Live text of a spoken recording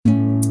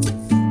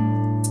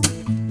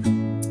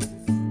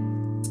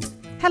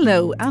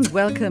Hello and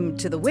welcome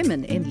to the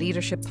Women in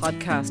Leadership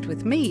podcast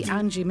with me,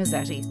 Angie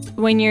Mazzetti.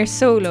 When you're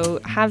solo,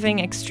 having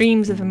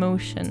extremes of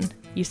emotion,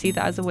 you see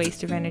that as a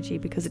waste of energy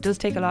because it does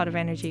take a lot of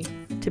energy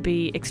to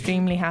be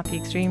extremely happy,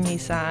 extremely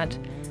sad,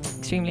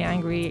 extremely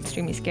angry,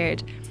 extremely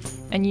scared.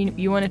 And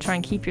you want to try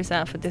and keep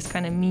yourself at this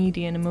kind of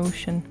median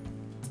emotion,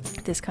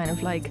 this kind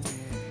of like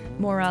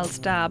morale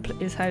stab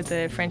is how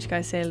the French guy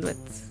I sailed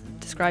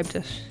with described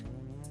it.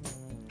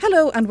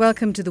 Hello and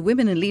welcome to the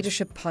Women in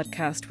Leadership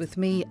podcast with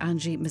me,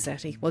 Angie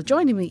Mazzetti. Well,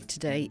 joining me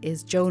today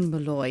is Joan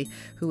Molloy,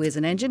 who is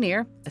an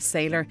engineer, a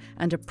sailor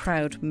and a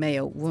proud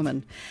Mayo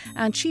woman.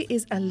 And she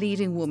is a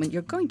leading woman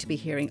you're going to be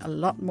hearing a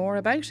lot more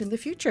about in the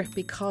future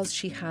because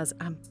she has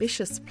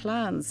ambitious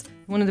plans.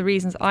 One of the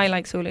reasons I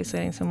like solo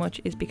sailing so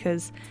much is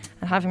because,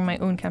 and having my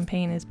own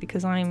campaign is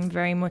because I'm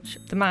very much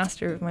the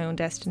master of my own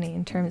destiny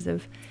in terms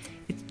of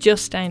it's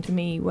just down to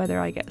me whether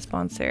I get a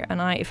sponsor.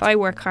 And if I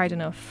work hard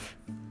enough,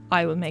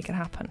 I will make it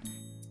happen.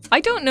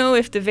 I don't know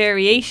if the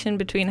variation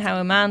between how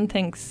a man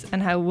thinks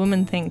and how a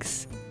woman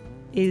thinks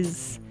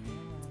is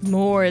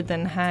more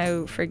than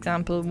how, for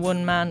example,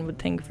 one man would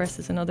think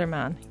versus another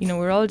man. You know,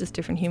 we're all just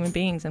different human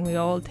beings and we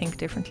all think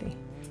differently.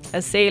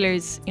 As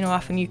sailors, you know,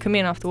 often you come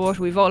in off the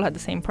water, we've all had the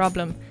same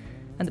problem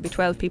and there'll be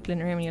 12 people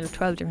in a room and you'll have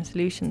 12 different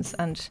solutions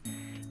and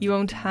you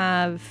won't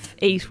have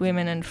 8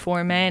 women and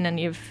 4 men and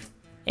you've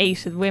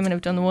 8 of the women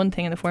have done the one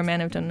thing and the 4 men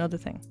have done another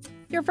thing.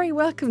 You're very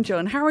welcome,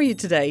 Joan. How are you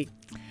today?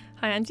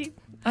 Hi, Angie.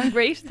 I'm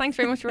great. Thanks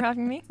very much for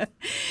having me.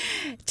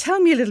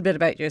 Tell me a little bit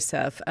about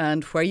yourself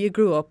and where you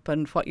grew up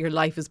and what your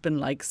life has been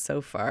like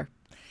so far.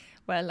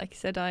 Well, like you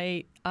said,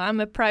 I'm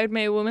a proud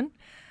Mayo woman.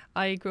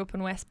 I grew up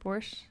in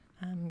Westport,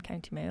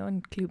 County Mayo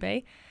and Clew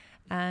Bay.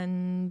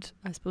 And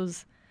I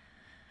suppose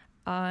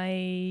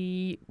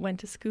I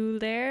went to school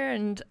there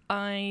and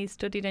I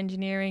studied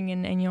engineering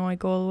in NUI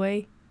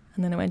Galway.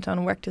 And then I went on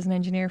and worked as an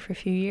engineer for a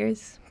few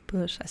years.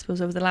 But I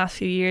suppose over the last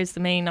few years,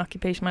 the main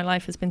occupation of my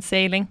life has been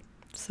sailing.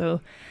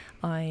 So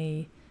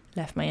I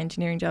left my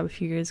engineering job a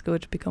few years ago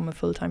to become a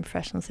full-time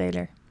professional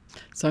sailor.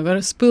 So I'm going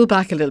to spool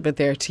back a little bit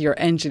there to your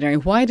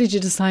engineering. Why did you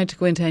decide to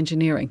go into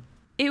engineering?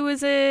 I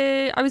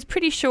was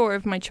pretty sure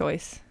of my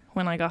choice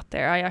when I got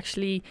there.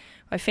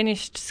 I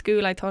finished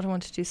school. I thought I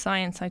wanted to do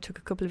science. I took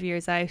a couple of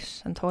years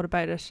out and thought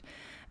about it.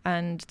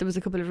 And there was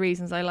a couple of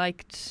reasons. I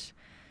liked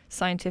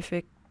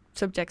scientific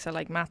subjects. I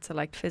liked maths. I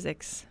liked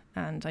physics.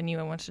 And I knew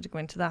I wanted to go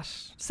into that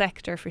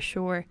sector for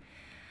sure.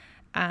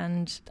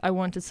 And I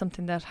wanted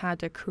something that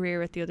had a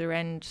career at the other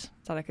end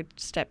that I could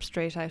step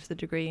straight out of the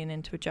degree and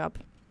into a job.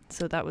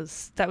 So that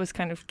was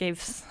kind of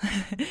gave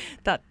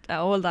that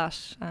all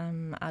that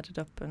added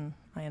up, and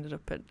I ended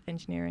up at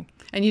engineering.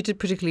 And you did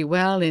particularly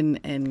well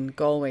in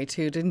Galway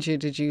too, didn't you?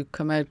 Did you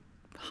come out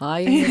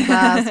high in your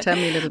class? Tell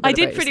me a little bit. I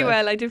did pretty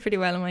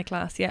well in my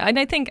class, yeah. And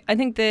I think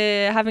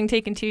the having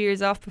taken 2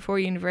 years off before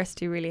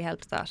university really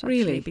helped that actually.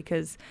 Really?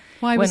 Because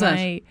why was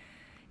that?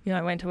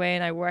 I went away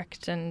and I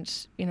worked, and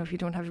if you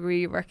don't have a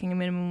degree, you're working a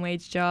minimum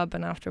wage job,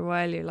 and after a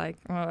while you're like,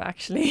 oh,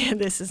 actually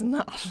this is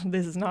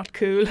not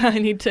cool. I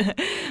need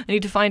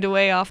to find a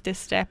way off this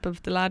step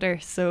of the ladder.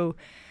 So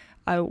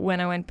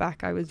when I went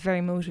back, I was very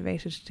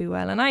motivated to do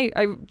well, and I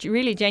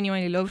really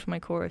genuinely loved my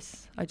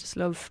course. I just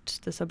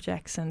loved the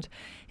subjects, and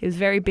it was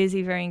very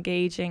busy, very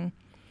engaging,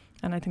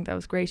 and I think that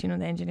was great. The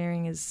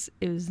engineering it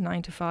was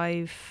 9 to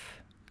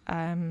 5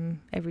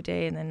 every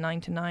day, and then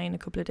 9 to 9 a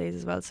couple of days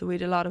as well. So we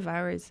had a lot of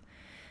hours.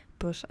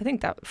 But I think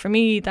that for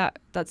me, that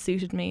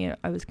suited me.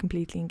 I was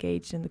completely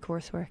engaged in the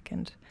coursework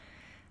and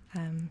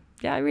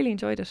I really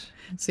enjoyed it.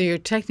 So your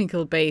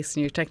technical base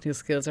and your technical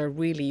skills are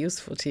really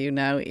useful to you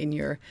now in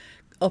your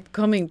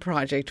upcoming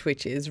project,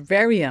 which is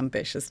very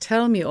ambitious.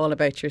 Tell me all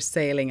about your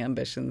sailing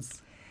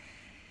ambitions.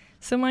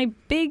 So my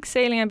big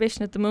sailing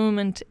ambition at the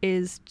moment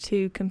is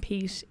to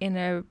compete in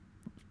a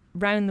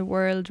round the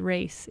world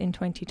race in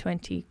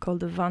 2020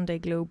 called the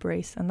Vendée Globe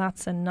race, and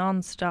that's a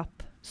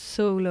non-stop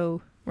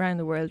solo round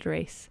the world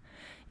race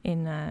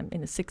in a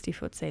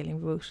 60-foot sailing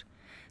boat.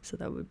 So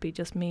that would be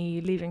just me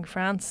leaving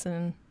France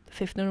on the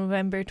 5th of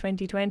November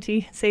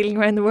 2020, sailing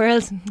around the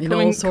world and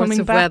all sorts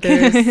coming of back.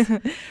 weathers.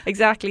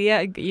 Exactly,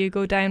 yeah. You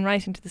go down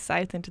right into the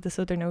south, into the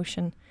Southern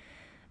Ocean.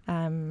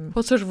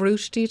 What sort of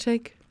route do you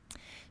take?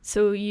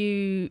 So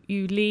you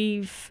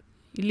leave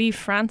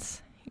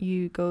France,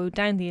 you go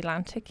down the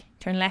Atlantic,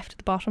 turn left at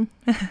the bottom,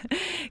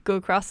 go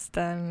across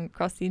the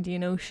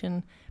Indian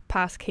Ocean,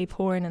 past Cape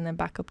Horn, and then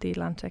back up the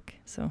Atlantic.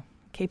 So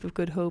Cape of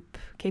Good Hope,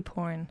 Cape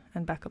Horn,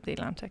 and back up the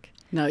Atlantic.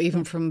 Now,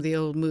 even from the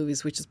old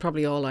movies, which is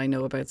probably all I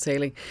know about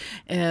sailing,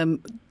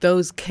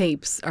 those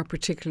capes are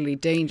particularly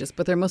dangerous,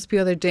 but there must be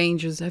other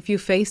dangers. Have you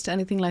faced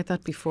anything like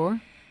that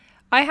before?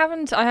 I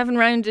haven't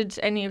rounded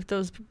any of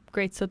those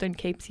great southern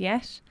capes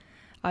yet.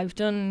 I've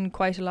done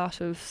quite a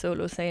lot of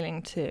solo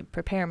sailing to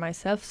prepare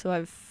myself, so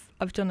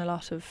I've done a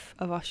lot of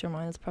offshore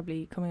miles,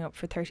 probably coming up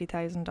for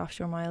 30,000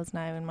 offshore miles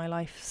now in my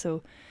life.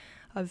 So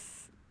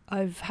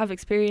I've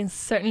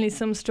experienced certainly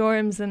some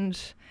storms and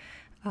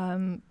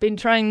been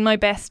trying my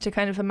best to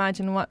kind of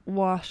imagine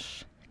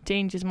what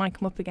dangers might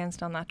come up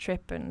against on that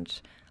trip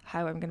and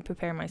how I'm going to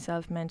prepare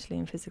myself mentally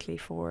and physically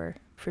for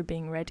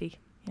being ready.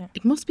 Yeah.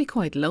 It must be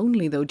quite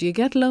lonely though. Do you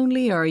get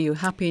lonely, or are you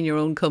happy in your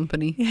own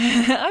company?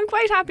 I'm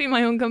quite happy in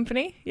my own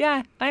company.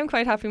 Yeah, I'm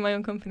quite happy in my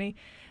own company.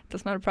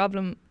 That's not a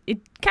problem. It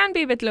can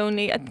be a bit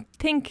lonely. I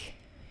think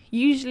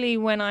usually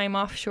when I'm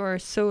offshore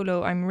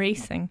solo, I'm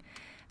racing.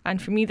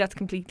 And for me, that's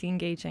completely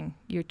engaging.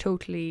 You're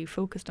totally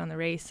focused on the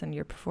race and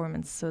your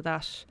performance. So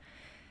that,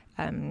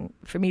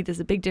 for me, there's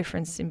a big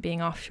difference in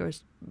being offshore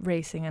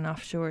racing and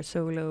offshore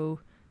solo.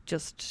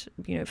 Just,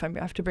 if I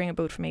have to bring a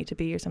boat from A to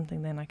B or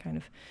something, then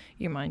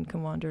your mind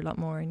can wander a lot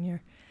more, and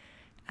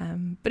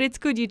but it's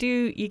good. You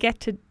get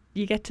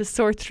to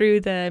sort through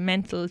the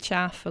mental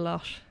chaff a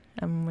lot,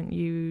 when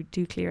you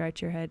do clear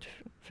out your head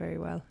very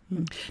well.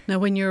 Now,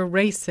 when you're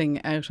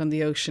racing out on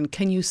the ocean,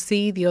 can you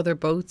see the other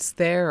boats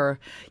there, or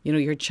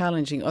you're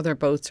challenging other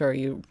boats, or are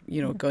you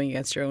going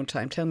against your own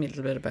time? Tell me a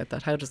little bit about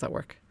that. How does that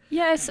work?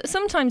 Yes,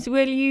 sometimes.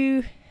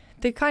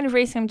 The kind of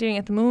racing I'm doing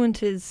at the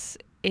moment is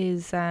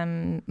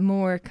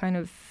more kind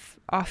of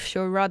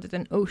offshore rather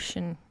than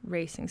ocean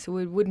racing. So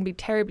it wouldn't be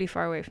terribly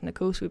far away from the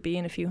coast. We'd be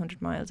in a few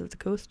hundred miles of the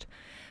coast,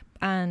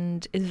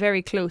 and it's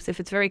very close. If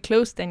it's very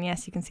close, then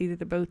yes, you can see the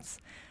other boats,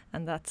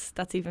 and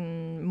that's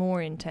even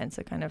more intense.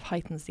 It kind of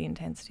heightens the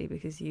intensity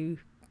because you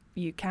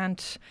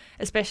can't,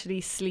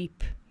 especially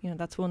sleep.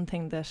 That's one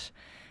thing that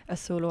a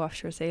solo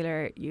offshore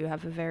sailor, you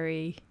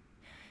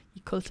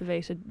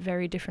cultivate a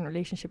very different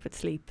relationship with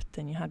sleep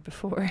than you had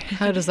before.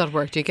 How does that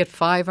work? Do you get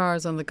 5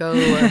 hours on the go,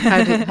 or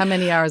how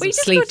many hours of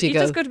sleep do you go?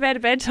 You just go to bed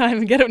at bedtime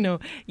and get up. No,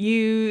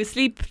 you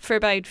sleep for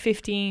about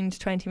 15 to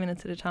 20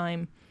 minutes at a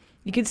time.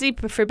 You can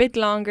sleep for a bit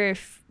longer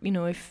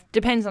if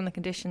depends on the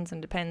conditions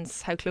and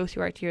depends how close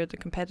you are to your other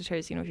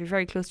competitors. If you're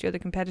very close to your other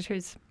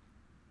competitors,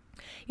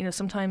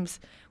 sometimes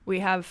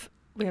we have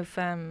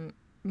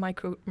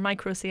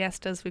micro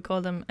siestas, we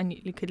call them, and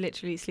you could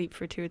literally sleep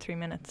for 2 or 3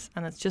 minutes,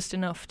 and it's just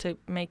enough to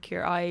make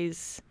your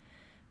eyes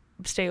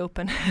stay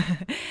open.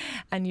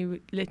 And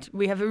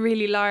we have a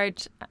really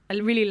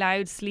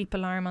loud sleep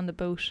alarm on the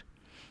boat.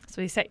 So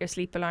you set your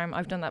sleep alarm.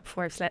 I've done that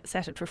before. I've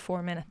set it for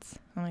 4 minutes,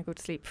 and I go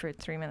to sleep for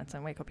 3 minutes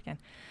and wake up again.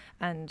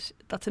 And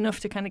that's enough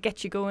to kind of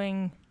get you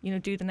going,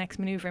 do the next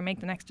manoeuvre,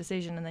 make the next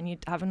decision, and then you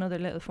have another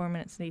little 4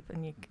 minutes sleep,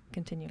 and you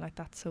continue like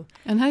that. So.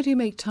 And how do you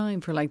make time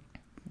for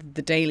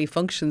the daily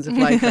functions of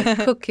life, like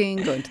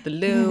cooking, going to the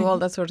loo, all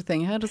that sort of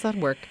thing? How does that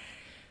work?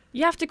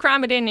 You have to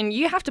cram it in, and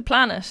you have to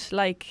plan it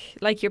like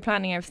you're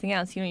planning everything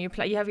else. You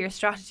have your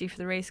strategy for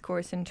the race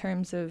course in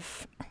terms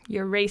of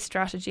your race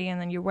strategy and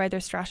then your weather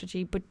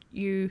strategy, but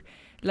you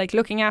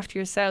looking after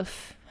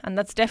yourself, and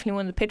that's definitely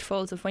one of the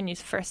pitfalls of when you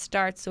first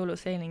start solo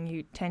sailing.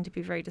 You tend to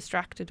be very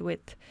distracted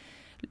with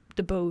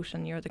the boat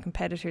and your other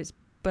competitors,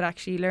 but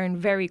actually learn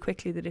very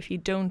quickly that if you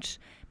don't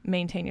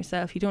maintain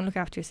yourself, you don't look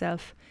after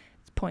yourself,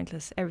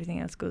 pointless. Everything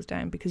else goes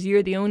down because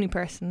you're the only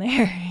person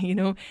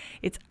there.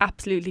 It's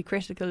absolutely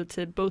critical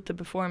to both the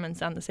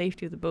performance and the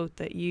safety of the boat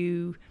that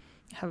you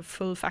have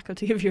full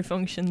faculty of your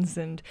functions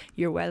and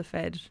you're well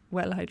fed,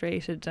 well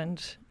hydrated,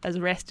 and as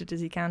rested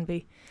as you can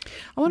be.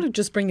 I want to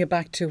just bring you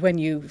back to when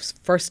you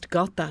first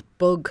got that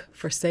bug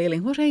for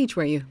sailing. What age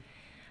were you?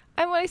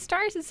 I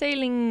started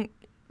sailing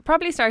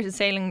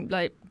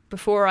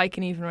before I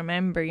can even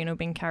remember,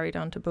 being carried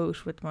onto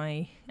boat with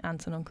my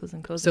aunts and uncles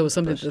and cousins. So it was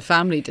something that the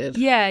family did?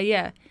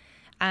 Yeah.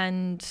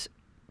 And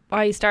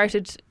I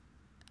started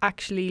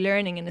actually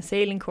learning in a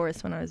sailing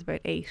course when I was about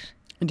 8.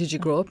 And did you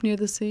grow up near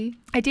the sea?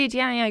 I did,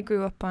 yeah. I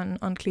grew up on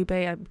Clew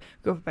Bay. I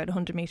grew up about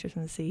 100 metres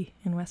from the sea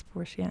in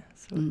Westport, yeah.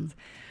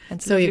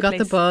 So you got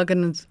the bug,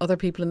 and other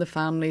people in the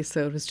family,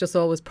 so it was just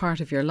always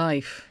part of your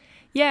life.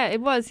 Yeah,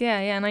 it was, yeah.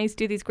 And I used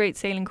to do these great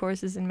sailing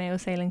courses in Mayo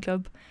Sailing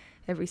Club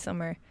every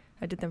summer.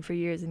 I did them for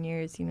years and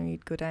years.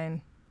 You'd go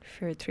down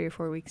for 3 or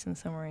 4 weeks in the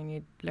summer and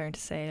you'd learn to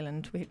sail,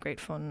 and we had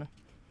great fun.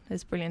 It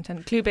was brilliant.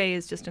 And Clew Bay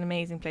is just an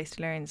amazing place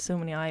to learn. There's so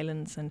many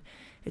islands and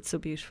it's so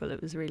beautiful.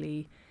 It was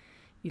really,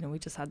 we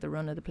just had the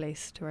run of the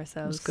place to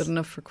ourselves. It was good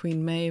enough for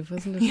Queen Maeve,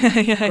 wasn't it?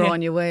 Yeah. Grow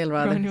on your whale,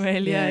 rather. Grow on your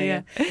whale,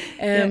 yeah.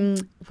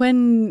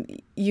 When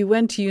you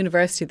went to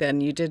university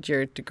then, you did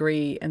your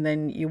degree and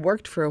then you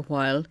worked for a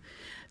while.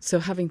 So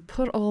having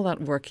put all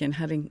that work in,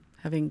 having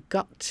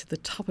got to the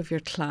top of your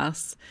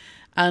class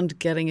and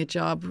getting a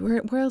job,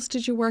 where else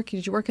did you work?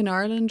 Did you work in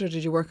Ireland or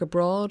did you work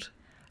abroad?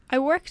 I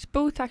worked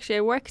both, actually.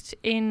 I worked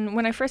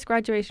when I first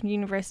graduated from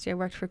university, I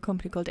worked for a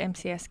company called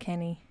MCS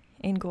Kenny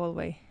in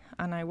Galway,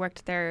 and I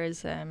worked there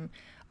as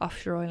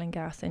offshore oil and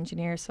gas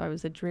engineer. So I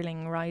was a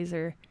drilling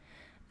riser.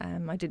 I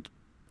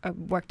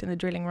worked in the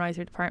drilling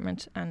riser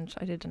department, and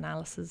I did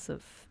analysis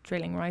of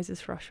drilling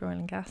risers for offshore oil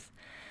and gas.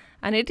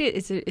 And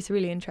it's a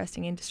really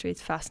interesting industry.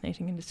 It's a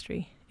fascinating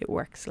industry. It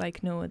works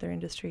like no other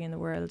industry in the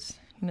world.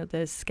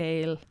 The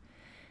scale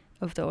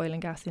of the oil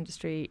and gas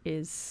industry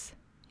is,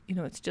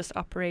 it's just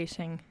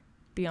operating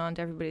beyond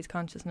everybody's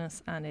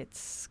consciousness, and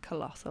it's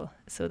colossal.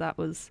 So that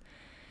was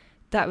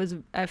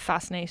a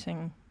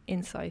fascinating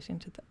insight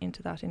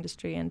into that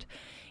industry. And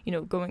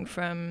going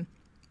from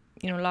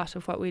a lot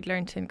of what we'd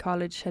learnt in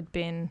college had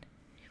been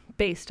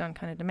based on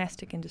kind of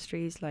domestic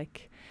industries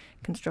like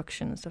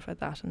construction and stuff like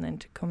that, and then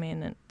to come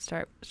in and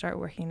start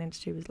working in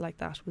industry was like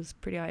that was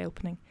pretty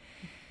eye-opening.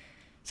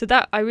 So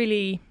that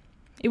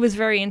it was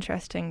very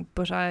interesting,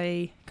 but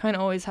I kind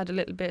of always had a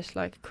little bit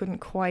like couldn't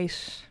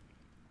quite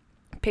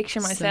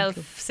picture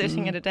myself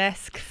sitting at a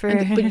desk for.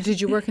 But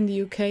did you work in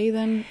the UK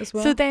then as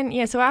well?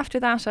 So after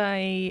that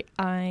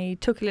I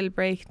took a little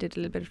break, did a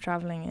little bit of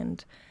travelling,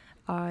 and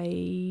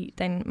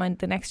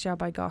the next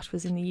job I got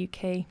was in the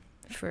UK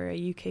for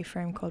a UK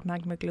firm called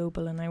Magma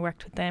Global, and I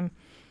worked with them.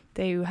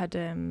 They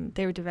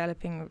were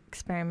developing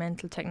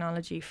experimental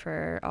technology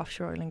for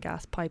offshore oil and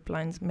gas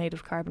pipelines made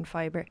of carbon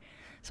fibre.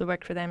 So I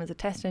worked for them as a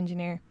test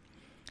engineer,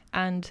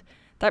 and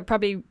that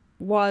probably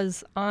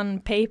was on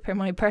paper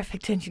my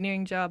perfect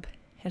engineering job.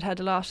 It had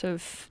a lot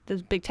of the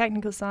big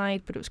technical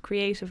side, but it was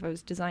creative. I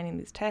was designing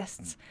these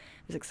tests.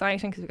 It was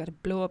exciting because we got to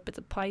blow up bits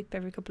of pipe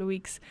every couple of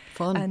weeks.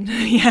 Fun. And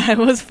yeah, it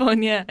was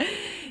fun, yeah.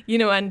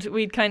 And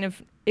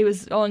it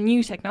was all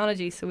new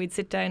technology. So we'd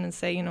sit down and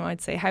say,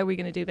 I'd say, how are we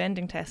going to do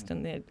bending test?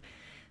 And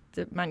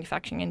the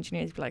manufacturing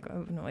engineers would be like, I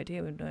have no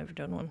idea, we've never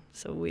done one.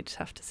 So we'd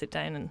have to sit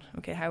down and,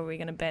 okay, how are we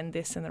going to bend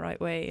this in the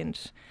right way? And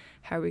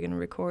how are we going to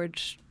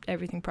record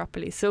everything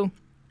properly? So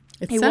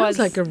it sounds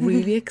like a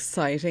really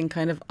exciting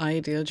kind of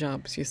ideal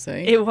job, as you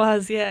say. It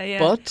was, yeah.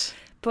 But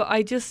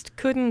I just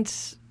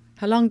couldn't.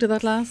 How long did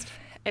that last?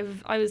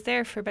 I was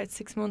there for about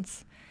 6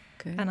 months.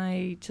 Okay. And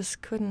I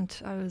just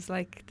couldn't. I was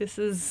like, this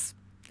is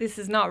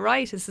not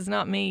right. This is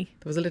not me.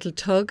 There was a little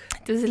tug.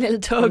 There was a little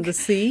tug. From the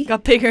sea.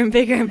 Got bigger and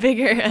bigger and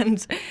bigger.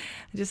 And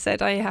I just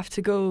said, I have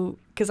to go.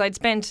 Because I'd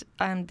spent,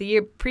 the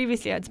year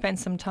previously, I'd spent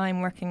some time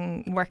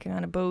working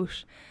on a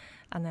boat.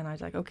 And then I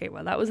was like, okay,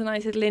 well, that was a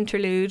nice little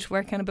interlude,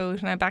 working on a boat.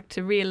 And I'm back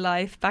to real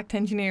life, back to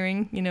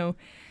engineering,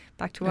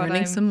 back to what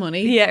earning some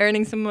money. Yeah,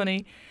 earning some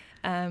money.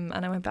 And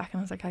I went back and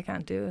I was like, I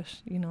can't do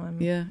it.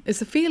 Yeah. Is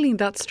the feeling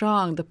that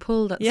strong, the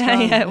pull that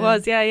strong? Yeah, it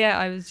was. Yeah.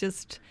 I was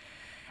just,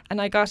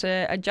 and I got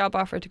a job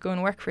offer to go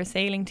and work for a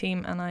sailing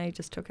team, and I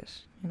just took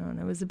it. And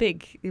it was a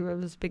big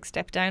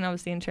step down,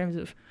 obviously, in terms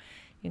of,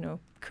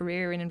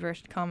 career in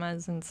inverted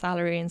commas and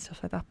salary and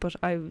stuff like that. But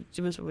I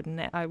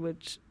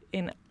would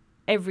in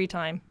every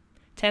time,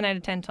 10 out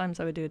of 10 times,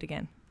 I would do it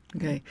again.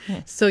 Okay.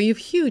 Yeah. So you have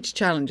huge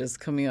challenges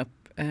coming up.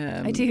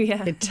 I do,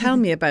 yeah. Tell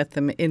me about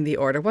them in the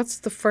order. What's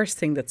the first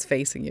thing that's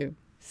facing you?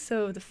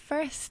 So the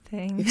first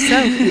thing...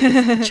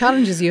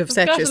 challenges you have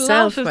set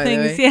yourself, by the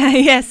way.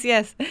 Yeah,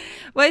 yes.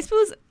 Well, I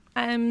suppose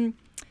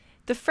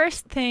the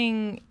first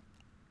thing,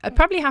 I'd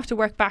probably have to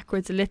work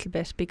backwards a little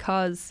bit,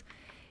 because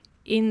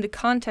in the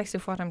context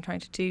of what I'm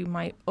trying to do,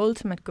 my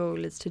ultimate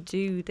goal is to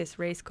do this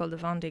race called the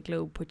Vendée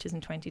Globe, which is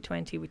in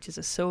 2020, which is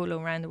a solo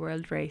round the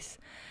world race.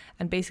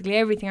 And basically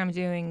everything I'm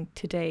doing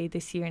today,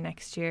 this year,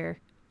 next year,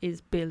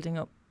 is building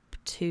up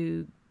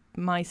to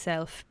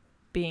myself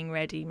being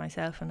ready,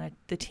 myself and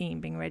the team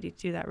being ready to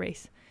do that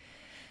race.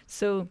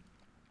 So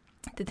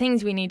the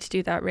things we need to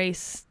do that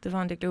race, the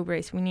Vendée Globe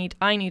race,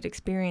 I need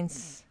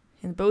experience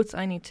in the boats.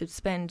 I need to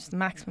spend the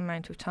maximum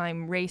amount of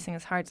time racing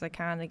as hard as I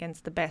can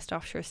against the best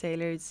offshore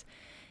sailors,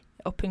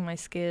 upping my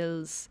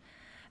skills,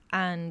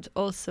 and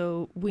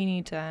also we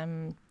need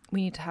to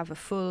have a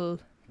full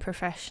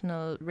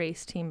professional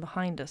race team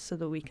behind us so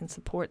that we can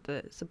support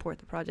the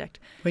project.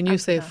 When you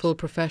say a full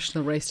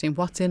professional race team,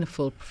 what's in a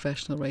full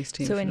professional race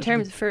team? So in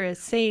terms for a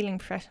sailing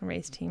professional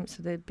race team,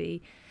 so there'd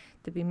be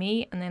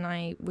me, and then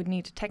I would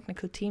need a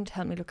technical team to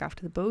help me look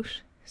after the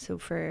boat. So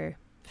for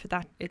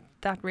that,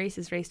 that race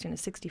is raced in a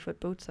 60-foot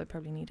boat, so I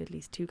probably need at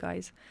least 2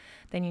 guys.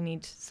 Then you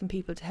need some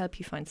people to help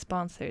you find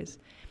sponsors,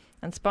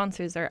 and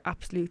sponsors are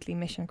absolutely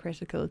mission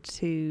critical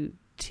to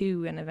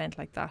an event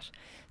like that.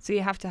 So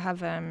you have to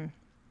have a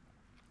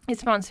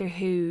sponsor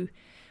who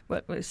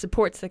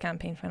supports the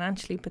campaign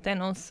financially, but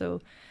then also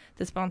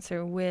the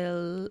sponsor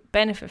will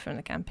benefit from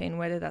the campaign,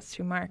 whether that's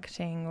through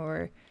marketing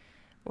or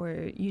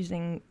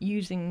using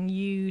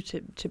you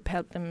to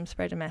help them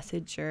spread a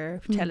message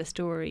or tell a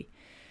story.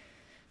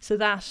 So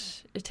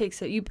that it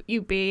takes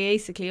you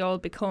basically all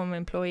become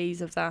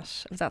employees of that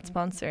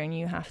sponsor, and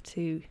you have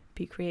to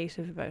be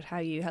creative about how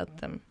you help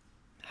them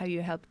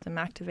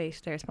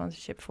activate their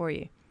sponsorship for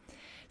you.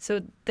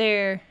 So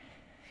the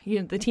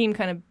team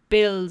kind of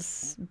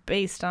builds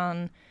based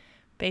on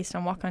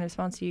what kind of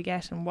sponsor you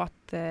get and what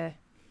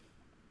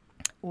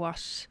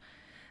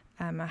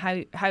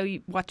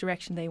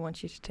direction they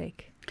want you to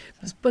take.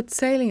 So. But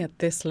sailing at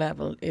this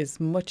level is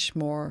much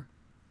more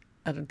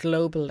at a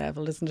global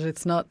level, isn't it?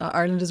 It's not.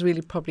 Ireland is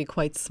really probably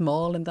quite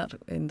small in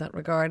that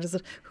regard, is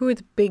it? Who are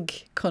the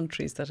big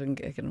countries that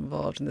get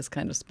involved in this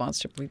kind of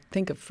sponsorship? We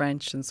think of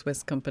French and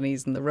Swiss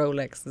companies and the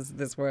Rolexes of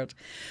this world.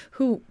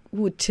 Who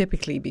would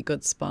typically be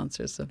good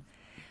sponsors of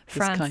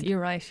France? You're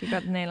right. You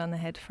got the nail on the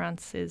head.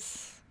 France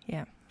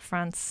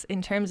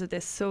in terms of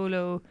this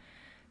solo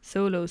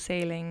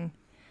sailing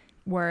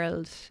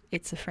world.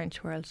 It's a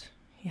French world.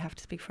 You have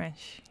to speak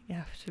French. You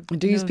have to.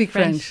 Do you speak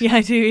French? Yeah,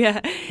 I do. Yeah.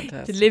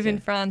 Fantastic, to live in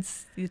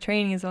France, the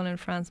training is all in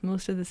France.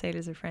 Most of the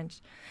sailors are French,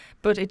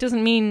 but it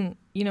doesn't mean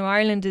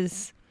Ireland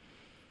is.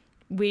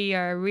 we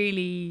are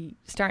really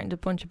starting to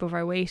punch above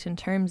our weight in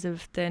terms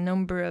of the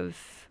number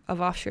of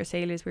offshore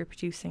sailors we're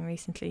producing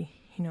recently.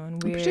 You know,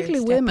 and we're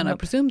particularly women. I up.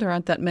 presume there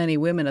aren't that many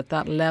women at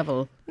that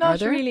level. Not are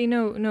there? really,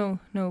 no.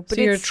 But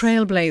So you're a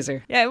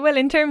trailblazer. Yeah, well,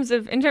 in terms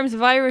of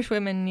Irish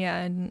women,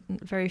 yeah,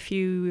 very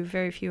few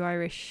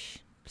Irish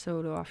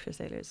solo offshore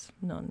sailors,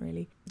 none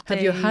really.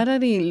 Have you had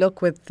any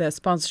luck with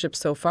sponsorships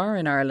so far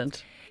in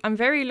Ireland? I'm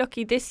very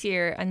lucky this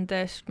year, and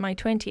that for my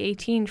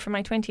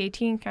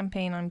 2018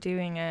 campaign, I'm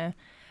doing a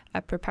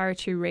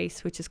preparatory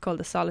race which is called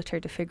the Solitaire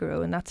de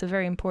Figaro, and that's a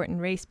very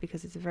important race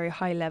because it's a very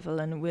high level,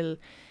 and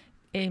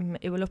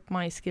it will up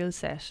my skill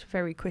set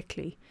very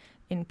quickly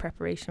in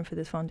preparation for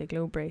this Vendée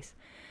Globe race.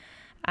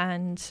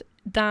 And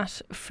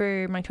that,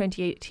 for my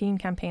 2018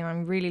 campaign,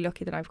 I'm really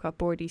lucky that I've got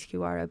Bordy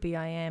Scuara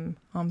BIM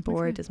on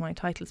board as my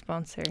title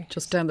sponsor.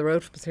 Just down the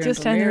road from us here.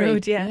 Just down the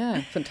road, yeah.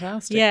 Yeah,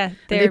 fantastic. Yeah,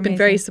 they've been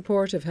very amazing.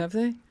 supportive, have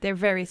they? They're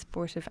very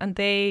supportive, and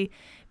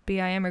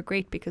BIM are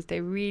great because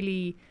they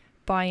really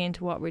buy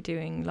into what we're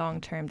doing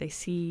long term. They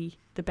see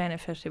the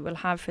benefit it will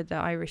have for the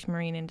Irish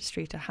marine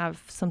industry to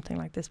have something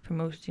like this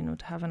promoted, you know,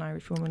 to have an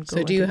Irish woman go.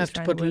 So do you have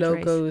to put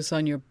logos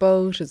on your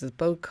boat? Is the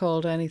boat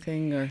called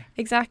anything? Or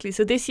Exactly.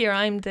 So this year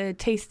I'm the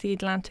Taste the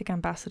Atlantic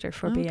ambassador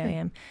for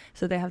BIM.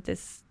 So they have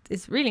this,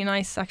 it's really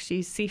nice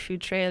actually,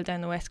 seafood trail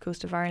down the west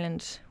coast of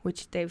Ireland,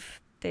 which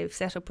they've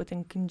set up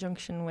in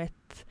conjunction with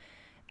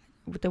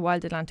the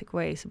Wild Atlantic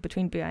Way. So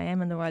between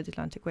BIM and the Wild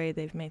Atlantic Way,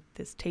 they've made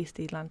this Taste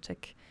the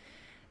Atlantic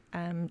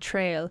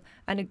trail,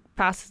 and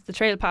the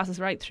trail passes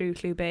right through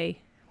Clew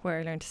Bay, where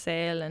I learned to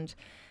sail, and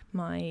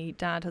my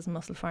dad has a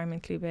mussel farm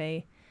in Clew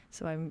Bay,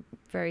 so I'm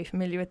very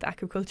familiar with the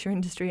aquaculture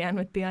industry and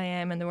with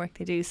BIM and the work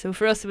they do. So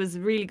for us it was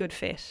a really good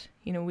fit.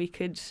 You know, we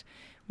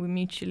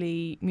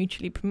mutually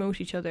promote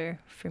each other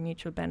for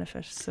mutual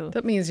benefit. So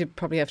that means you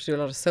probably have to do a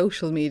lot of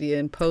social media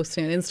and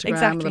posting on Instagram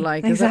exactly, and the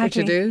like. Exactly. Is that what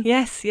you do?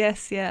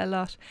 Yes, yeah, a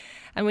lot.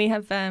 And we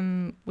have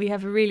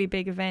a really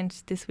big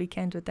event this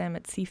weekend with them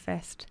at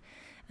Seafest.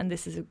 And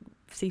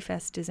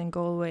Seafest is in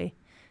Galway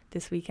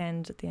this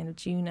weekend at the end of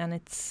June, and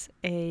that's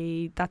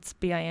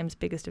BIM's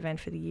biggest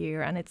event for the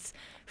year, and it's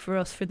for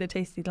us, for the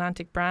Taste the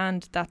Atlantic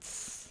brand,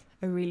 that's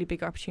a really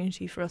big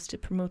opportunity for us to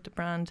promote the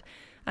brand.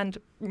 And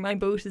my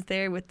boat is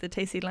there with the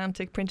Taste the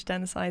Atlantic printed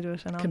down the side of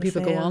it. And can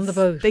people go on the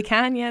boat? They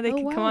can, yeah. They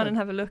can come on and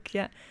have a look,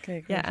 yeah.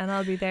 Okay, yeah, and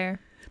I'll be there.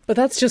 But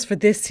that's just for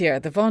this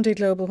year. The Vendée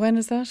Globe, when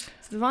is that? So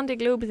the Vendée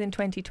Globe is in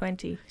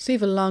 2020. So you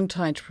have a long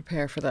time to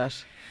prepare for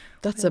that.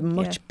 That's a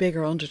much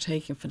bigger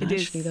undertaking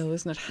financially, though,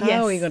 isn't it?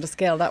 How are you going to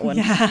scale that one?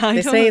 Yeah,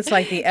 they say it's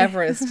like the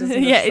Everest, isn't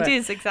it? Yeah, it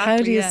is, exactly. How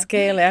do you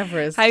scale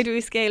Everest? How do we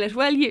scale it?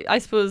 Well, I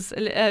suppose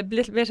a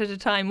little bit at a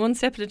time, one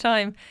step at a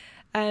time.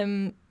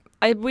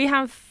 We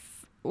have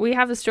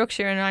a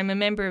structure, and I'm a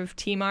member of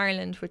Team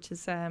Ireland, which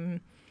is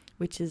an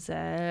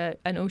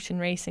ocean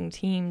racing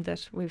team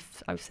that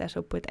I've set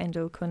up with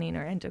Endo Cunning,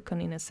 or Endo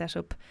Cunning has set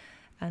up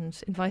and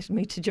invited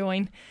me to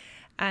join.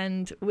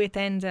 And with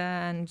Enda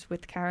and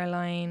with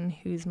Caroline,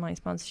 who's my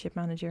sponsorship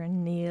manager,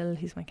 and Neil,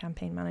 who's my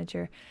campaign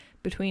manager,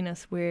 between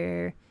us,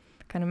 we're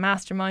kind of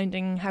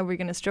masterminding how we're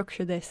going to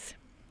structure this.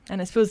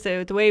 And I suppose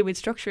the way we'd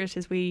structure it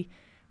is we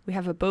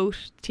have a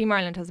boat. Team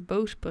Ireland has a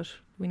boat, but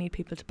we need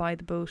people to buy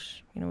the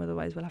boat. You know,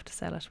 otherwise we'll have to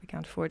sell it. We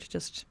can't afford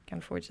just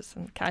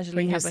and casually.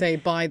 When you say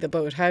buy the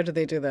boat, how do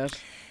they do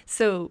that?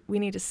 So we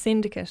need a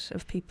syndicate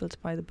of people to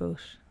buy the boat.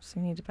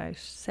 So we need about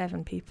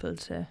 7 people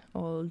to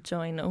all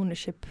join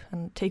ownership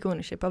and take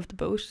ownership of the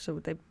boat.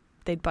 So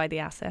they'd buy the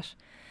asset,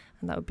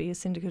 and that would be a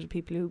syndicate of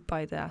people who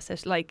buy the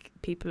asset, like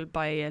people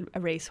buy a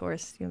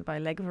racehorse. You know, buy a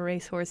leg of a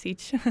racehorse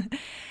each,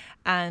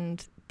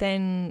 and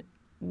then.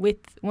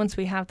 Once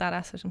we have that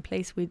asset in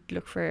place, we'd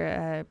look for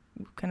a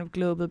kind of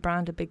global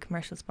brand, a big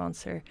commercial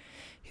sponsor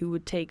who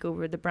would take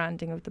over the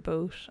branding of the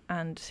boat,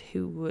 and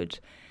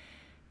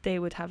they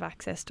would have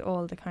access to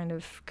all the kind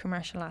of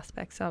commercial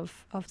aspects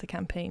of the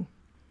campaign.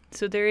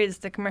 So there is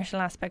the commercial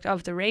aspect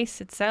of the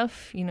race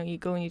itself. You know, you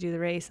go and you do the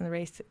race, and the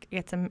race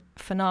gets a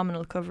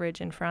phenomenal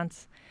coverage in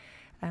France.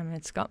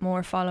 It's got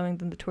more following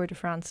than the Tour de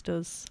France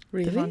does.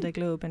 Really? The Vendée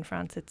Globe in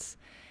France, it's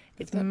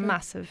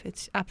massive.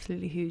 It's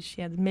absolutely huge.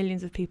 Yeah,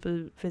 millions of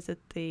people visit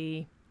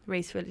the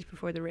race village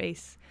before the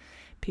race.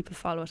 People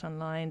follow it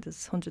online.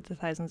 There's hundreds of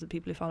thousands of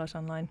people who follow it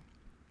online.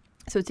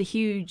 So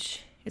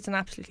it's an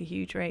absolutely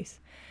huge race.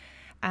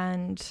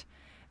 And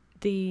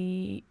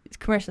the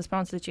commercial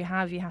sponsor that you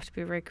have to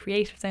be very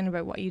creative then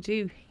about what you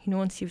do. You know,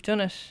 once you've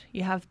done it,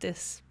 you have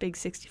this big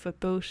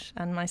 60-foot boat,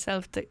 and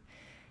myself, that,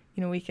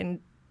 you know, we can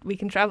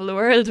travel the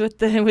world with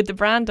the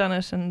brand on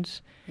it,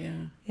 and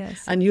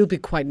yes. And you'll be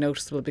quite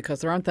noticeable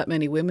because there aren't that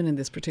many women in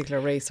this particular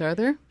race, are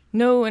there?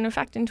 No, and in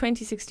fact in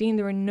 2016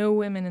 there were no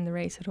women in the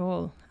race at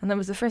all, and that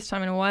was the first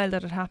time in a while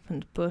that it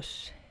happened.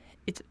 But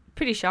it's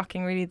pretty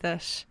shocking, really,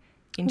 that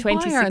in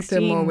 2016. Why aren't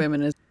there more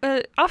women?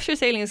 Offshore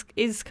sailing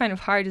is kind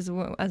of hard as a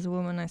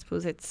woman, I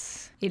suppose. It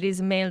is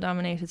a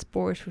male-dominated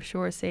sport for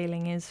sure.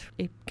 Sailing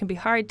it can be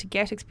hard to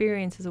get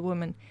experience as a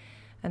woman,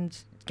 and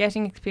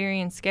getting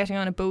experience, getting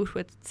on a boat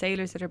with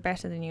sailors that are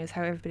better than you is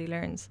how everybody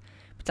learns.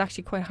 it's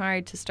actually quite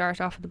hard to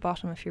start off at the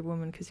bottom if you're a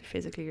woman, because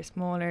you're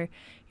smaller.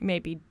 You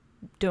maybe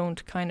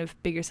don't kind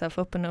of big yourself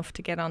up enough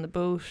to get on the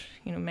boat.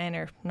 You know, men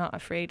are not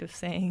afraid of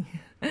saying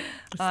it's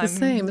the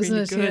same, really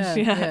isn't it?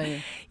 Yeah.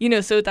 You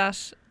know, so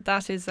that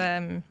is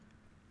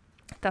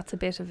that's a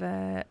bit of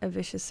a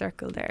vicious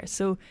circle there.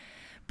 So,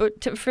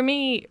 but for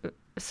me,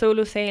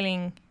 solo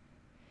sailing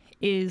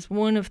is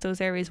one of those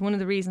areas. One of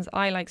the reasons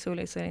I like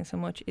solo sailing so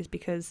much is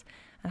because,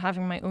 and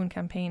having my own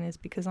campaign is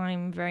because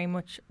I'm very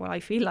much, well, I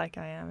feel like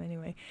I am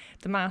anyway,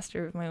 the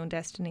master of my own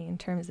destiny, in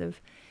terms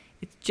of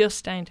it's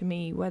just down to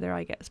me whether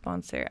I get a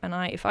sponsor. And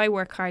if I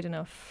work hard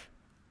enough,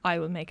 I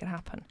will make it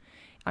happen.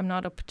 I'm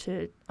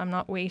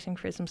not waiting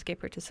for some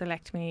skipper to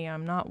select me.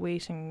 I'm not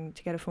waiting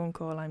to get a phone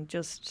call.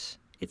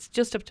 It's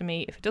just up to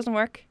me. If it doesn't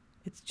work,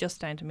 it's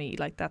just down to me.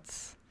 Like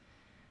that's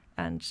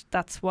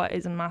what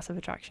is a massive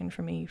attraction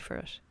for me for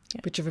it. Yeah.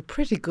 But you have a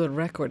pretty good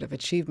record of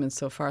achievements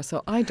so far,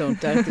 so I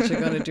don't doubt that you're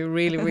going to do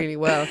really, really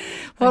well.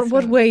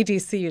 What way do you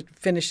see it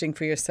finishing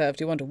for yourself?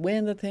 Do you want to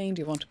win the thing?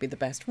 Do you want to be the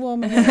best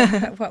woman?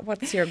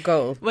 What's your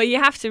goal? Well,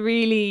 you have to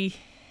really,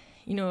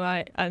 you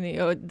know,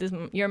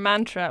 your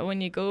mantra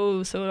when you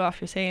go solo off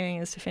your sailing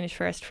is to finish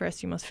first.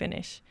 First you must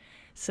finish.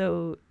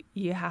 So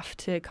you have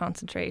to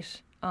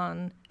concentrate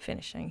on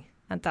finishing.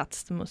 And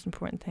that's the most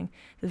important thing.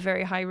 There's a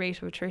very high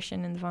rate of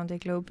attrition in the Vendée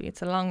Globe.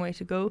 It's a long way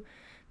to go.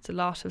 It's a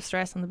lot of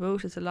stress on the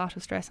boat. It's a lot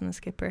of stress on the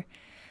skipper.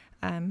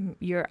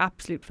 Your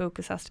absolute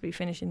focus has to be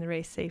finishing the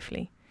race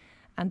safely.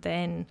 And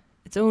then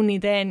it's only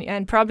then,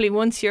 and probably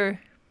once you're,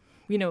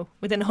 you know,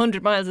 within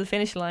 100 miles of the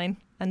finish line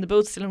and the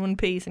boat's still in one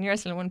piece and you're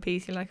still in one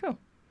piece, you're like, oh,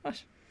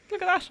 what?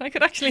 Look at that. I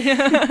could actually.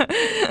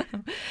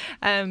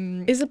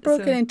 Is it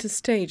broken into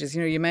stages?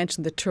 You know, you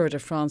mentioned the Tour de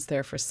France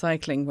there for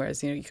cycling,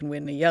 whereas, you know, you can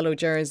win a yellow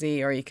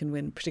jersey or you can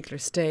win a particular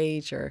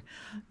stage or,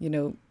 you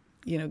know,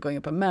 going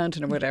up a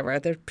mountain or whatever. Are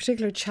there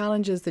particular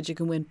challenges that you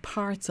can win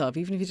parts of,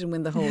 even if you didn't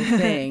win the whole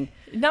thing?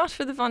 Not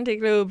for the Vendée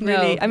Globe,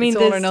 really. No, I mean,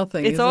 it's all or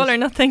nothing. It's all or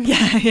nothing.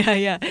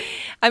 Yeah.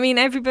 I mean,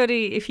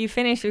 everybody, if you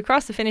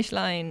cross the finish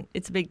line,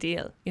 it's a big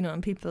deal, you know,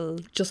 and people...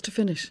 Just to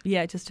finish?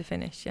 Yeah, just to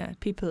finish, yeah.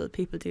 People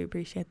do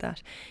appreciate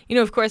that. You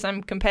know, of course, I'm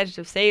a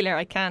competitive sailor.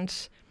 I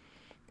can't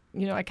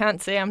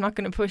say I'm not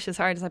going to push as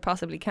hard as I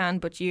possibly can,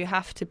 but you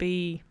have to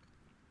be,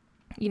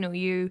 you know,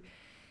 you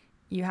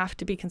have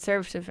to be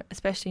conservative,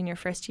 especially in your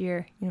first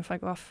year. You know, if I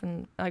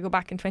go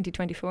back in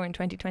 2024 and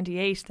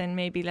 2028, then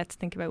maybe let's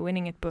think about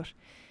winning it. But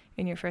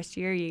in your first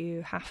year,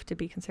 you have to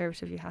be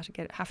conservative. You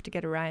have to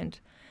get around,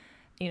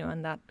 you know,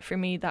 and that for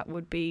me, that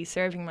would be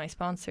serving my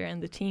sponsor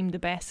and the team the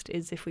best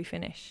is if we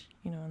finish,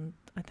 you know, and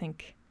I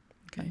think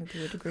they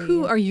would agree.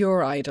 Who are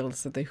your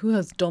idols? Who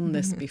has done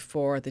this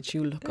before that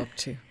you look up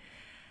to?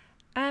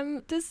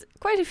 There's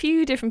quite a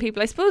few different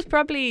people. I suppose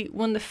probably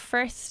one of the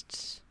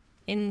first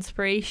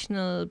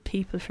inspirational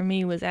people for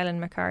me was Ellen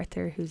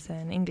MacArthur, who's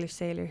an English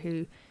sailor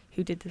who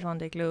did the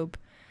Vendée Globe,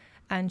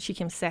 and she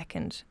came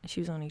second.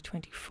 She was only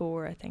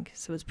 24, I think,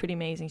 so it was pretty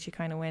amazing. She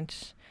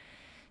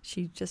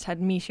just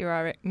had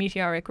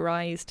meteoric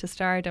rise to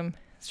stardom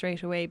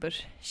straight away,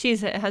 but she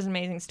has an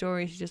amazing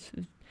story. She's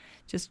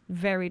just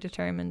very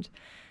determined,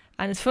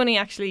 and it's funny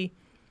actually.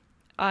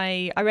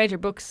 I read her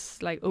books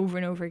like over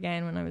and over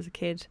again when I was a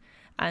kid,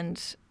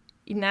 and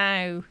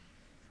now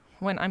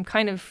when I'm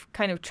kind of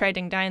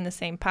treading down the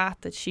same path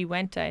that she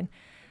went down,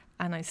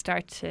 and I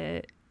start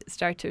to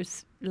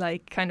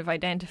like kind of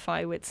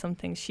identify with some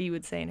things she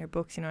would say in her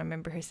books. You know, I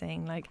remember her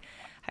saying like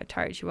how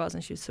tired she was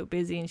and she was so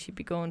busy, and she'd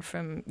be going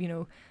from, you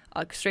know,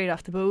 straight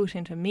off the boat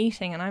into a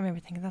meeting, and I remember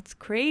thinking that's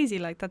crazy.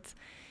 Like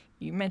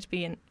you're meant to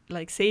be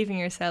like saving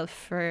yourself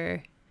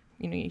for,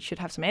 you know, you should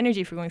have some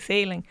energy for going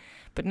sailing.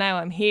 But now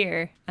I'm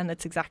here and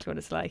that's exactly what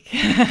it's like.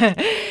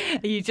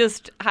 You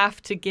just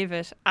have to give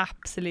it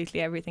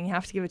absolutely everything. You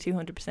have to give it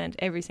 200%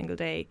 every single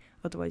day.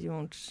 Otherwise you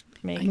won't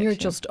make it. And you're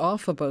just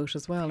off a boat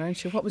as well,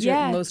 aren't you? What was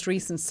your most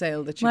recent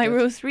sail that you did? My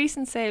most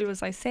recent sail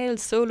was I sailed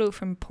solo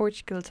from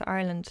Portugal to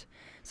Ireland.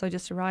 So I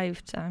just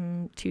arrived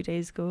 2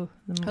 days ago.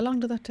 How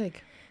long did that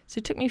take? So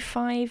it took me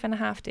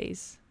 5.5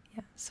 days.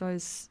 Yeah, so I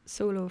was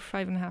solo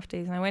 5.5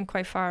 days, and I went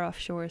quite far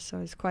offshore. So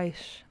I was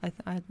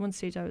at one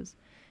stage I was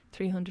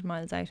 300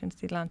 miles out into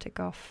the Atlantic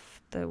off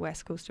the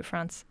west coast of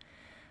France.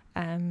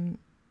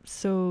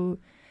 So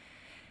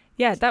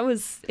yeah, it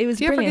was Do you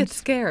brilliant. ever get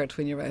scared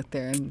when you're out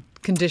there and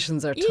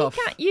conditions are tough?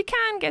 You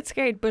can get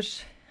scared,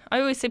 but I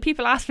always say,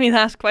 people ask me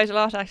that quite a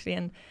lot actually,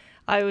 and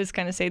I always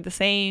kind of say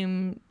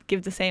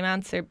give the same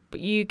answer. But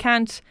you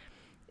can't,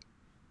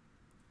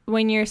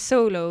 when you're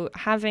solo,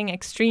 having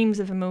extremes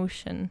of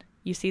emotion,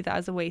 you see that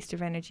as a waste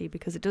of energy,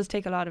 because it does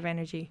take a lot of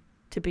energy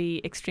to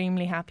be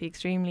extremely happy,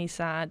 extremely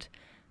sad,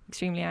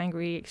 extremely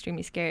angry,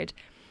 extremely scared.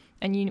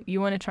 And you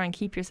want to try and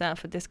keep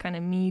yourself at this kind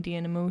of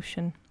median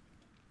emotion,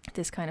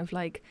 this kind of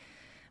like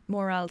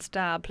morale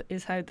stab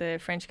is how the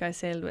French guy I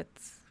sailed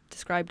with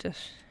described it.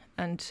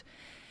 And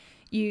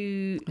we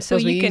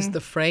use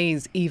the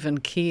phrase even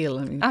keel.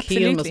 I mean,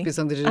 absolutely. Keel must be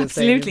something to do with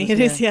absolutely,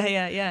 it is.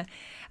 Yeah.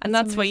 And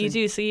that's what you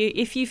do. So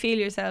if you feel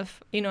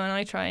yourself, you know, and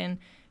I try and,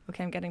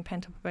 okay, I'm getting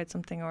pent up about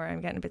something, or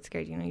I'm getting a bit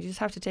scared, you know, you just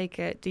have to take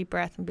a deep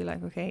breath and be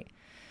like, okay,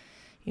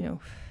 you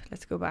know,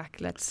 let's go back.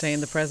 Let's stay in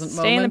the present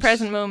moment. Stay in the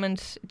present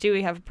moment. Do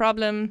we have a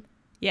problem?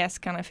 Yes.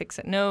 Can I fix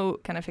it? No.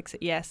 Can I fix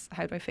it? Yes.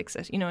 How do I fix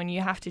it? You know, and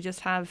you have to just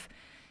have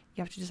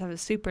a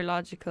super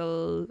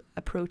logical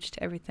approach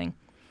to everything.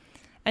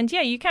 And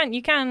yeah, you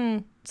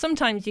can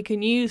sometimes you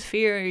can use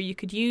fear, you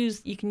can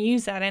use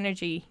that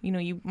energy. You know,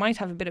 you might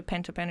have a bit of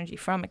pent up energy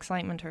from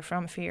excitement or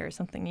from fear or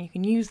something. You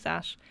can use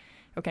that.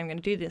 Okay, I'm going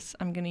to do this.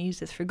 I'm going to use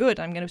this for good.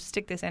 I'm going to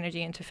stick this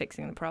energy into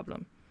fixing the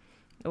problem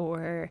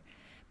or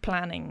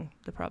planning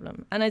the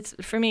problem. And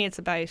for me, it's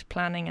about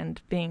planning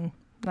and being,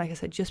 like I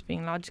said, just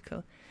being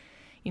logical.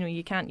 You know,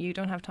 you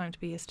don't have time to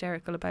be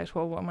hysterical about,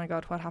 well, oh my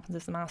God, what happens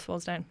if the mast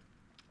falls down?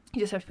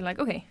 You just have to be like,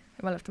 okay,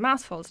 well, if the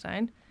mast falls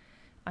down,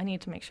 I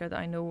need to make sure that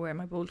I know where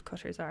my bolt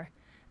cutters are,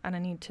 and I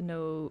need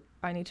to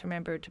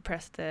remember to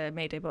press the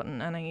Mayday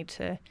button, and I need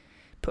to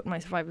put my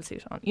survival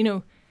suit on. You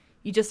know,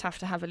 you just have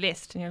to have a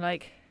list, and you're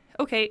like,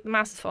 okay, the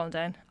mast has fallen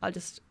down. I'll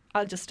just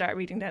start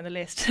reading down the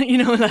list. You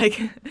know,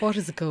 like, what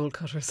is a bolt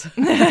cutters?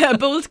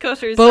 Bolt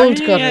cutters. Bolt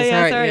cutters.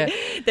 Sorry. Yeah.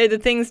 They're the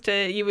things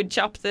you would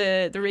chop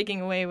the rigging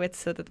away with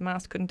so that the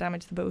mast couldn't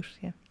damage the boat.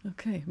 Yeah.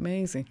 Okay,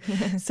 amazing.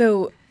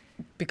 So,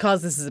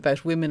 because this is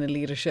about women in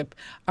leadership,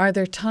 are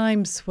there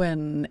times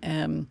when,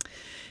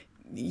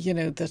 you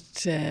know,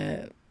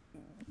 that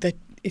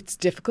it's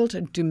difficult?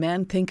 And do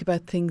men think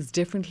about things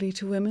differently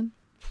to women?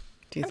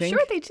 Do you think? I'm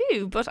sure they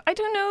do, but I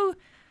don't know.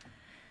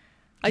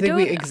 Do you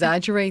think we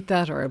exaggerate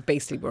that, or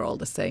basically we're all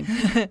the same?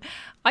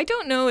 I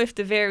don't know if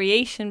the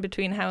variation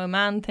between how a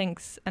man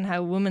thinks and how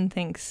a woman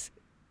thinks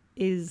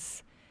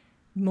is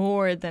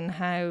more than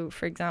how,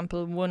 for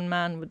example, one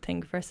man would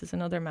think versus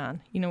another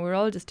man. You know, we're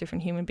all just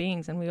different human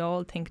beings and we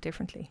all think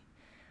differently.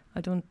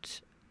 I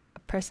don't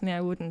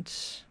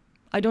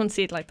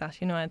see it like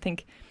that. You know, I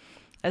think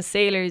as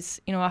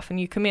sailors, you know, often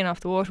you come in off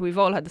the water, we've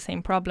all had the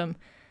same problem,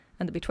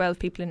 and there'll be 12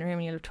 people in a room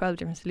and you'll have 12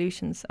 different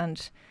solutions,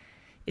 and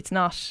it's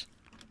not,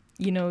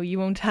 you know, you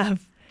won't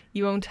have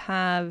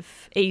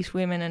 8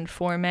 women and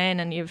 4 men,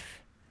 and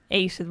you've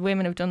 8 of the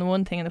women have done the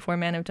one thing and the 4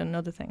 men have done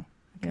another thing.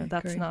 You know,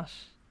 that's great. Not,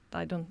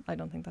 I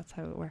don't think that's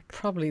how it works.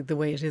 Probably the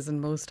way it is in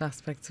most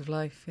aspects of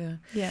life, yeah.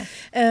 Yeah.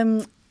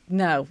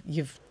 Now,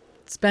 you've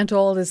spent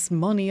all this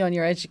money on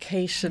your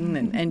education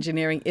and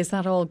engineering. Is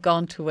that all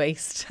gone to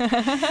waste?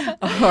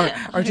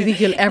 or do you think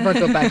you'll ever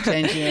go back to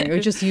engineering, or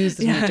just use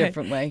it in a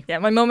different way? Yeah,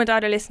 my mum and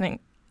dad are listening.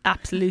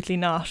 Absolutely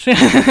not.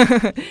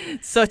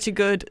 Such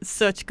good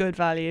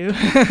value.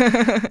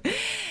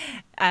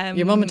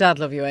 Your mum and dad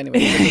love you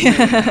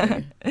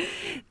anyway.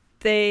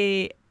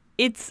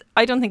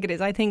 I don't think it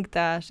is. I think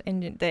that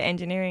the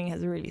engineering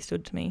has really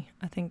stood to me.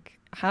 I think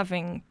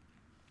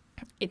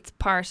it's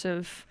part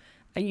of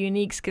a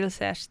unique skill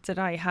set that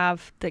I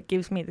have that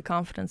gives me the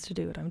confidence to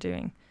do what I'm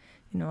doing.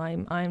 You know,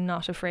 I'm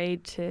not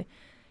afraid to,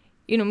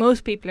 you know,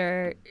 most people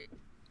are,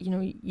 you know,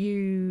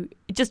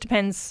 it just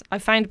depends. I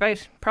find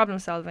about problem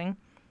solving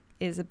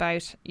is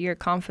about your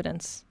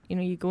confidence. You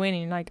know, you go in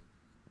and you're like,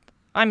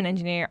 I'm an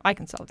engineer, I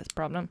can solve this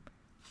problem.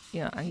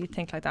 You know, and you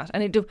think like that.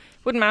 And it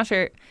wouldn't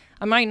matter.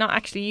 I might not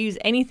actually use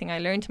anything I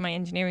learned to my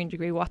engineering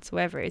degree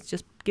whatsoever. It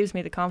just gives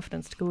me the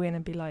confidence to go in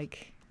and be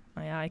like,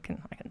 oh yeah,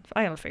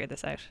 I'll figure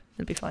this out.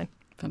 It'll be fine.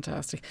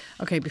 Fantastic.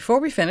 Okay, before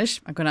we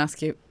finish, I'm going to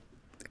ask you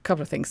a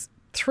couple of things.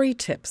 3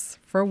 tips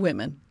for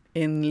women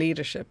in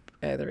leadership,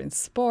 either in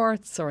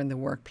sports or in the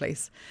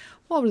workplace.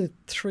 What were the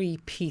 3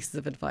 pieces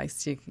of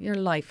advice, your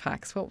life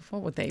hacks? What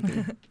would they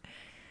be?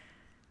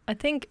 I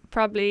think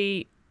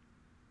probably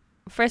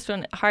first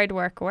one, hard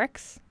work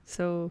works.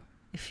 So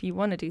if you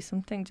want to do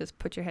something, just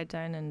put your head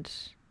down and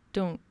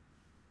don't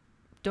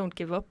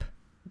give up.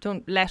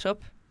 Don't let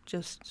up.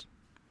 Just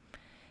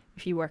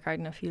if you work hard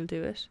enough, you'll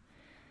do it.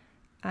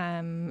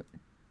 Don't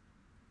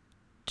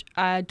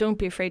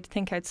be afraid to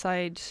think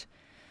outside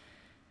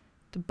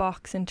the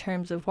box in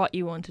terms of what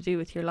you want to do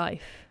with your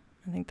life.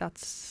 I think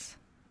that's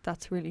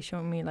really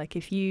shown me, like,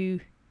 if you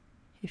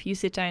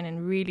sit down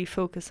and really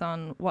focus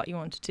on what you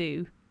want to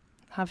do,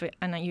 have it,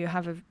 and you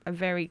have a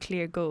very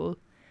clear goal,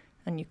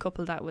 and you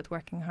couple that with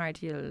working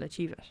hard, you'll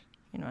achieve it.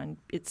 You know, and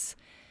it's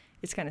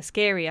kind of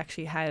scary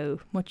actually how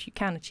much you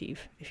can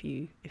achieve if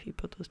you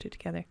put those 2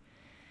 together.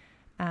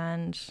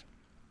 And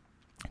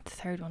the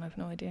third one, I've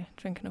no idea.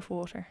 Drink enough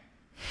water.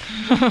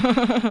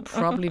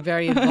 Probably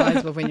very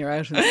advisable when you're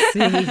out at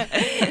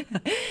sea.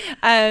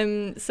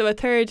 So a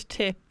third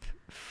tip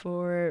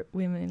for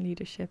women in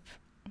leadership.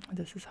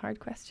 This is a hard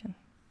question.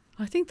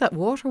 I think that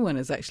water one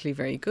is actually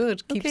very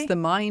good. Keeps Okay. the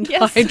mind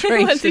Yes.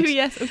 hydrated.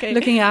 Yes, okay.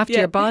 Looking after Yeah.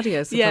 your body,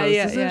 I suppose,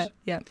 is it?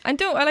 Yeah. And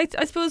I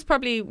suppose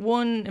probably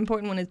one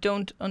important one is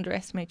don't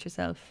underestimate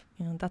yourself.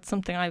 You know, that's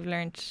something I've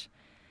learned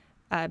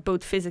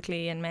both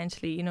physically and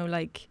mentally. You know,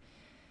 like,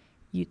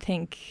 you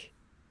think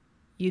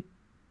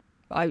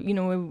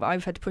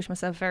I've had to push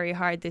myself very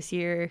hard this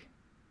year,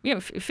 you know,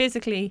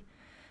 physically,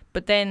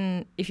 but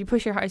then if you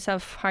push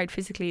yourself hard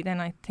physically, then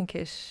I think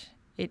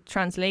it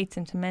translates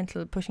into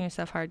pushing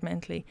yourself hard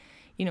mentally.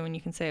 You know, and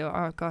you can say,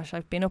 oh gosh,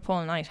 I've been up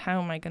all night,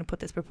 how am I going to put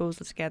this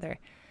proposal together?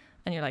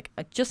 and you're like,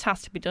 it just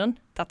has to be done.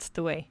 That's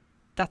the way.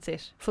 That's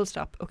it. Full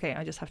stop. Okay,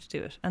 I just have to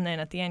do it. And then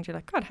at the end, you're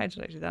like, God, how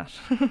did I do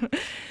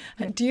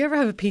that? Do you ever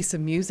have a piece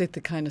of music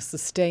that kind of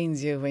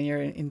sustains you when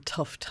you're in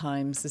tough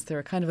times? Is there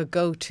a kind of a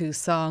go-to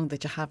song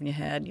that you have in your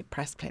head and you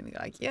press play and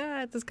you're like,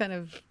 yeah, this kind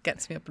of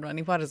gets me up and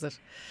running? What is it?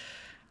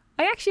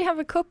 I actually have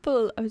a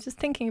couple. I was just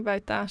thinking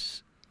about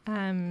that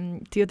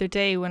the other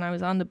day when I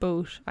was on the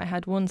boat. I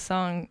had one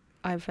song.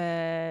 I've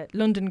a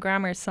London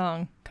Grammar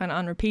song kind of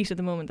on repeat at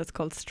the moment that's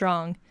called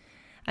Strong.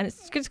 And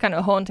it's just kind of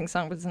a haunting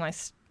song, but it's a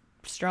nice,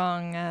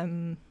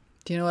 strong...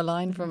 Do you know a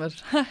line from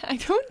it? I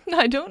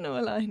don't know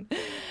a line.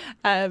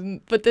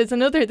 But there's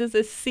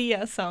a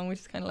Sia song, which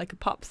is kind of like a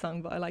pop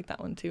song, but I like that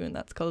one too. And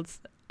that's called...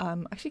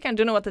 actually, I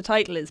don't know what the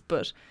title is,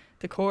 but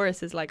the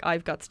chorus is like,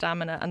 I've got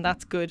stamina. And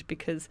that's good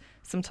because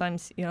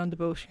sometimes you're on the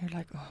boat and you're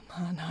like, oh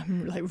man,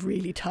 I'm like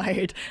really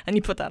tired. And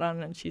you put that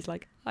on and she's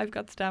like, I've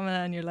got stamina.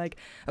 And you're like,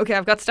 okay,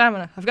 I've got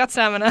stamina.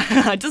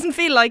 It doesn't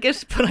feel like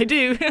it, but I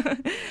do.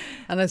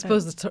 And I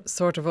suppose the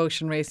sort of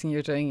ocean racing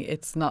you're doing,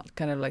 it's not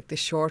kind of like the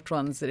short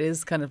runs. It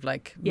is kind of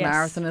like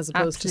marathon as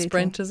opposed to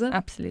sprint, is it?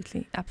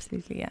 Absolutely,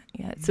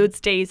 yeah. So it's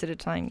days at a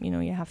time,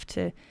 you have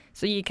to,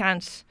 so you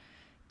have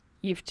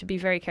to be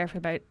very careful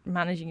about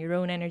managing your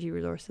own energy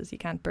resources. You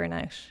can't burn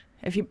out.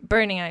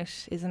 Burning out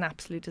is an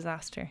absolute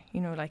disaster,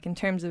 like in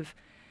terms of,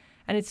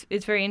 and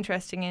it's very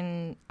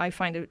interesting I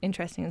find it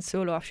interesting in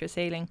solo offshore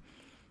sailing.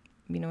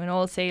 In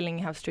all sailing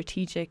you have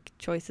strategic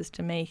choices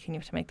to make and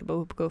you have to make the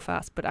boat go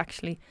fast, but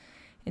actually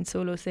in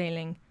solo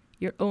sailing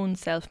your own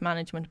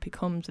self-management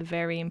becomes a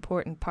very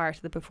important part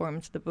of the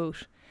performance of the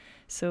boat.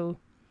 So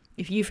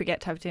if you forget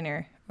to have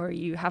dinner or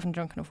you haven't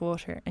drunk enough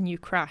water and you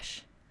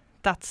crash,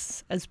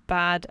 that's as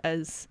bad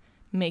as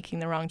making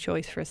the wrong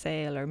choice for a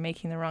sail or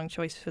making the wrong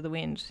choice for the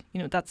wind.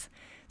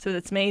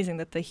 It's amazing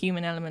that the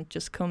human element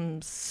just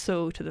comes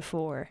so to the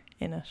fore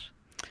in it.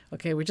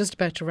 Okay, we're just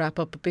about to wrap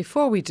up, but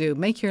before we do,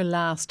 make your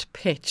last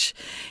pitch.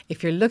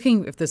 If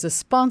there's a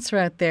sponsor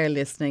out there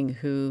listening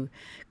who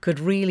could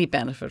really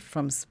benefit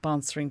from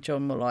sponsoring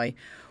Joan Molloy,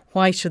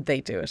 why should they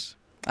do it?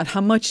 And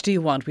how much do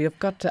you want? We have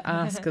got to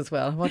ask as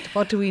well.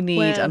 What do we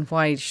need and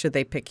why should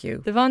they pick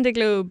you? The Vendée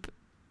Globe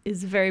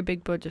is a very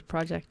big budget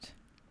project.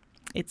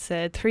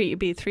 It'd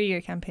be a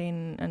 3-year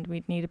campaign and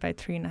we'd need about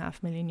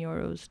 €3.5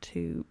 million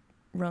to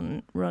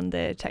run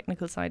the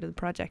technical side of the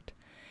project.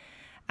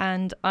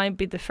 And I'd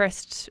be the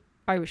first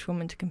Irish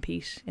woman to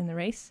compete in the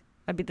race.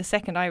 I'd be the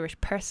second Irish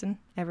person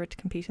ever to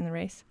compete in the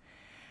race.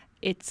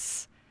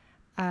 It's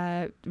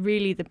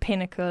really the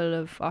pinnacle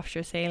of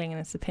offshore sailing and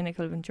it's the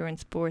pinnacle of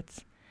endurance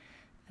sports.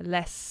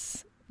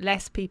 Less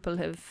people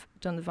have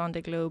done the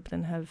Vendée Globe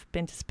than have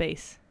been to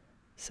space.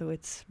 So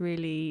it's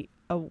really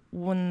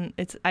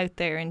it's out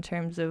there in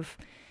terms of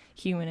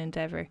human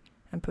endeavour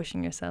and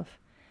pushing yourself.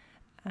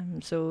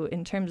 So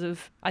in terms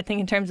of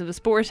a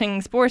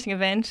sporting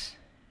event,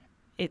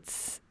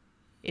 it's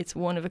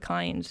one of a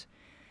kind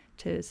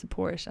to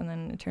support. And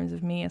then in terms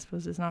of me, I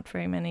suppose there's not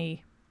very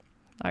many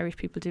Irish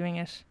people doing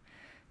it,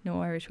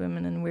 no Irish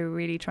women, and we're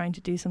really trying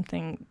to do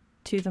something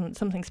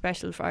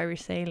special for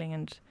Irish sailing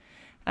and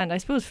I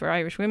suppose for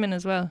Irish women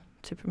as well,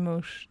 to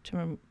promote,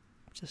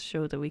 just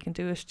show that we can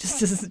do it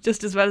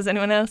just as well as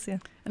anyone else, yeah.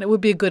 And it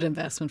would be a good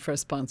investment for a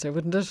sponsor,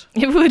 wouldn't it?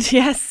 It would,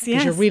 yes.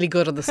 Because you're really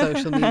good on the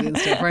social media and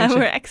stuff, aren't you?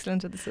 We're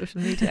excellent at the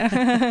social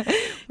media.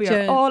 We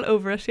are all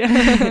over it,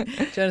 yeah.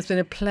 Joan, it's been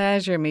a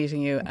pleasure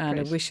meeting you and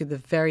I wish you the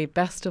very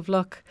best of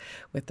luck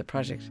with the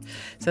project.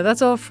 So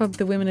that's all from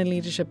the Women in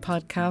Leadership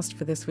podcast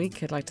for this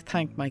week. I'd like to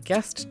thank my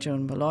guest,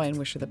 Joan Molloy, and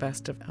wish her the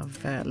best of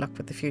luck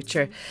with the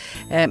future.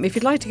 If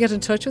you'd like to get in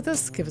touch with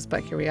us, give us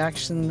back your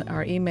reaction.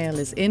 Our email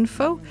is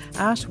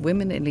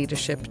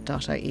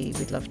info@womeninleadership.ie.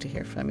 We'd love to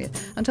hear from you.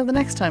 Until the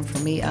next time,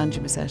 from me, Angie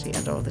Mazzetti,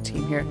 and all the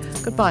team here,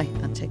 goodbye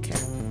and take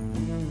care.